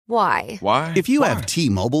Why? Why? If you have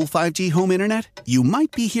T-Mobile 5G home internet, you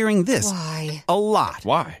might be hearing this Why? a lot.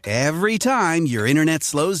 Why? Every time your internet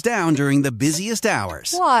slows down during the busiest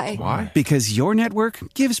hours. Why? Why? Because your network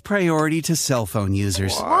gives priority to cell phone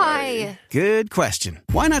users. Why? Good question.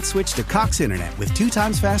 Why not switch to Cox Internet with 2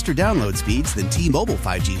 times faster download speeds than T-Mobile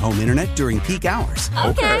 5G home internet during peak hours?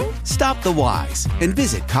 Okay. Stop the whys and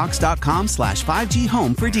visit cox.com/5G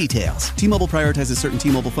home for details. T-Mobile prioritizes certain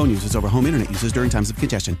T-Mobile phone users over home internet users during times of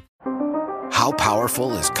congestion. How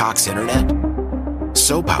powerful is Cox Internet?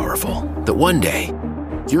 So powerful that one day,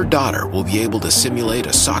 your daughter will be able to simulate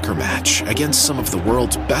a soccer match against some of the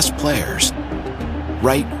world's best players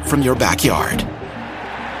right from your backyard.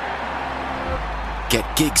 Get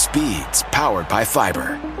gig speeds powered by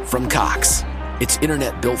fiber from Cox. It's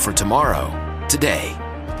internet built for tomorrow, today.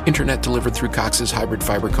 Internet delivered through Cox's hybrid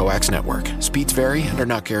fiber coax network. Speeds vary and are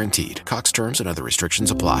not guaranteed. Cox terms and other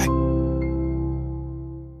restrictions apply.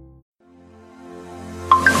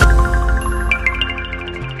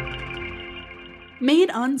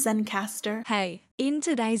 Made on Zencastr. Hey, in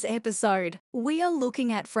today's episode, we are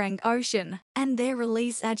looking at Frank Ocean and their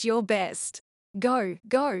release At Your Best. Go,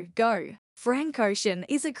 go, go. Frank Ocean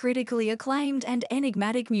is a critically acclaimed and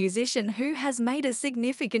enigmatic musician who has made a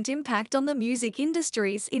significant impact on the music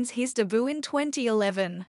industry since his debut in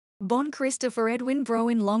 2011. Born Christopher Edwin Breaux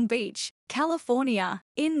in Long Beach, California,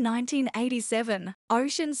 in 1987,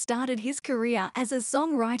 Ocean started his career as a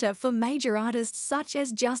songwriter for major artists such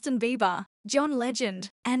as Justin Bieber, John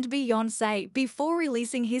Legend, and Beyoncé before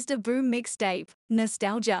releasing his debut mixtape,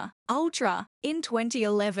 Nostalgia, Ultra, in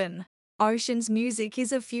 2011. Ocean's music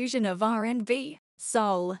is a fusion of R&B,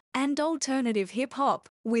 soul, and alternative hip-hop,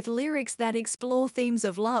 with lyrics that explore themes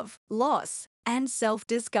of love, loss, and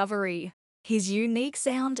self-discovery. His unique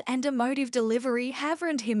sound and emotive delivery have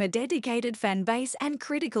earned him a dedicated fan base and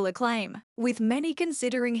critical acclaim, with many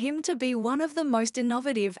considering him to be one of the most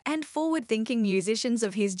innovative and forward-thinking musicians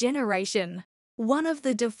of his generation. One of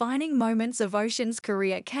the defining moments of Ocean's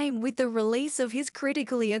career came with the release of his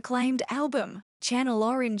critically acclaimed album, Channel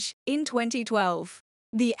Orange, in 2012.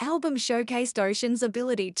 The album showcased Ocean's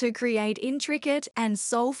ability to create intricate and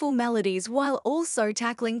soulful melodies while also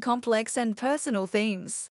tackling complex and personal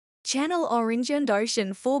themes. Channel Orange earned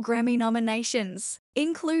Ocean 4 Grammy nominations,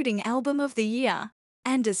 including Album of the Year,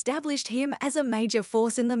 and established him as a major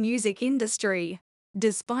force in the music industry.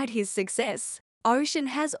 Despite his success, Ocean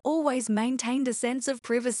has always maintained a sense of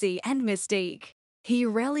privacy and mystique. He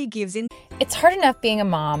rarely gives in. It's hard enough being a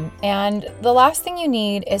mom, and the last thing you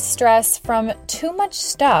need is stress from too much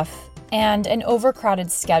stuff and an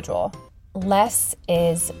overcrowded schedule. Less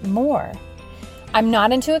is more. I'm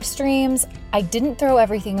not into extremes. I didn't throw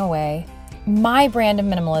everything away. My brand of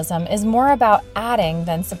minimalism is more about adding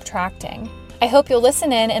than subtracting. I hope you'll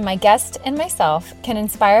listen in and my guest and myself can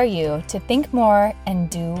inspire you to think more and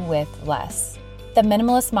do with less. The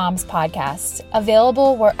Minimalist Moms Podcast,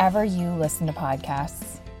 available wherever you listen to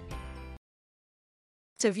podcasts.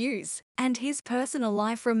 To views, and his personal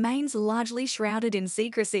life remains largely shrouded in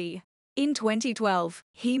secrecy. In 2012,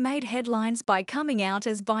 he made headlines by coming out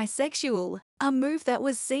as bisexual, a move that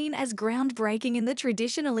was seen as groundbreaking in the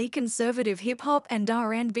traditionally conservative hip-hop and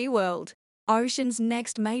R&B world. Ocean's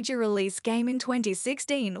next major release came in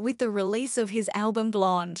 2016 with the release of his album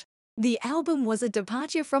Blonde. The album was a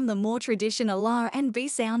departure from the more traditional R&B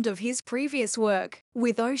sound of his previous work,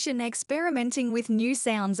 with Ocean experimenting with new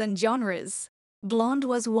sounds and genres. Blonde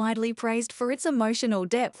was widely praised for its emotional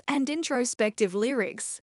depth and introspective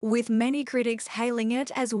lyrics, with many critics hailing it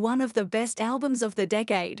as one of the best albums of the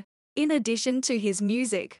decade. In addition to his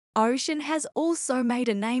music, Ocean has also made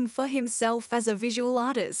a name for himself as a visual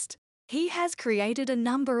artist. He has created a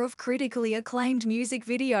number of critically acclaimed music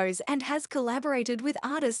videos and has collaborated with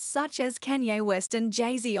artists such as Kanye West and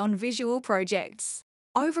Jay-Z on visual projects.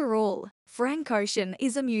 Overall, Frank Ocean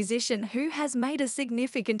is a musician who has made a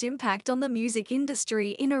significant impact on the music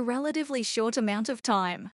industry in a relatively short amount of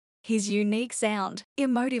time. His unique sound,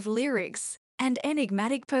 emotive lyrics, and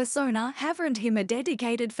enigmatic persona have earned him a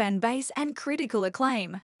dedicated fan base and critical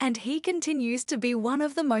acclaim, and he continues to be one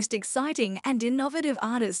of the most exciting and innovative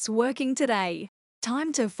artists working today.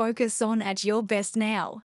 Time to focus on At Your Best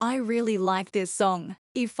now. I really like this song.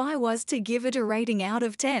 If I was to give it a rating out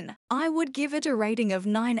of 10, I would give it a rating of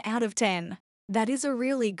 9 out of 10. That is a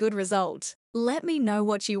really good result. Let me know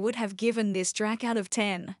what you would have given this track out of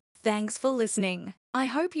 10. Thanks for listening. I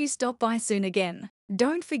hope you stop by soon again.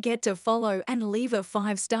 Don't forget to follow and leave a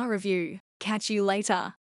 5-star review. Catch you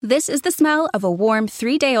later. This is the smell of a warm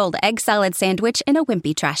 3-day-old egg salad sandwich in a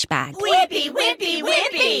wimpy trash bag. Wimpy, wimpy,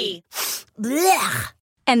 wimpy! Blech!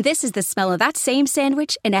 And this is the smell of that same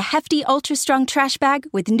sandwich in a hefty, ultra-strong trash bag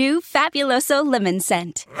with new Fabuloso lemon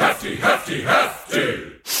scent. Hefty, hefty,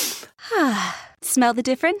 hefty! Smell the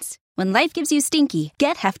difference? When life gives you stinky,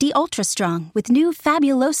 get Hefty Ultra Strong with new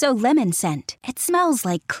Fabuloso lemon scent. It smells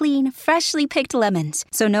like clean, freshly picked lemons.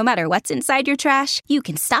 So no matter what's inside your trash, you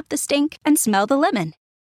can stop the stink and smell the lemon.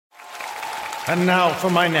 And now for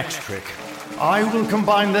my next trick. I will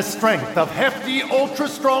combine the strength of Hefty Ultra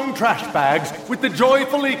Strong trash bags with the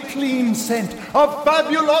joyfully clean scent of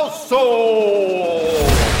Fabuloso!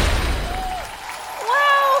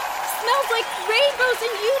 Wow! Smells like rainbows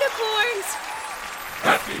and unicorns!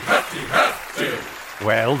 Hefty, hefty, hefty!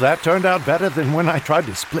 Well, that turned out better than when I tried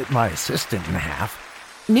to split my assistant in half.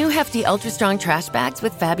 New Hefty Ultra Strong trash bags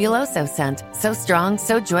with Fabuloso scent. So strong,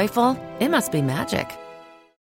 so joyful, it must be magic.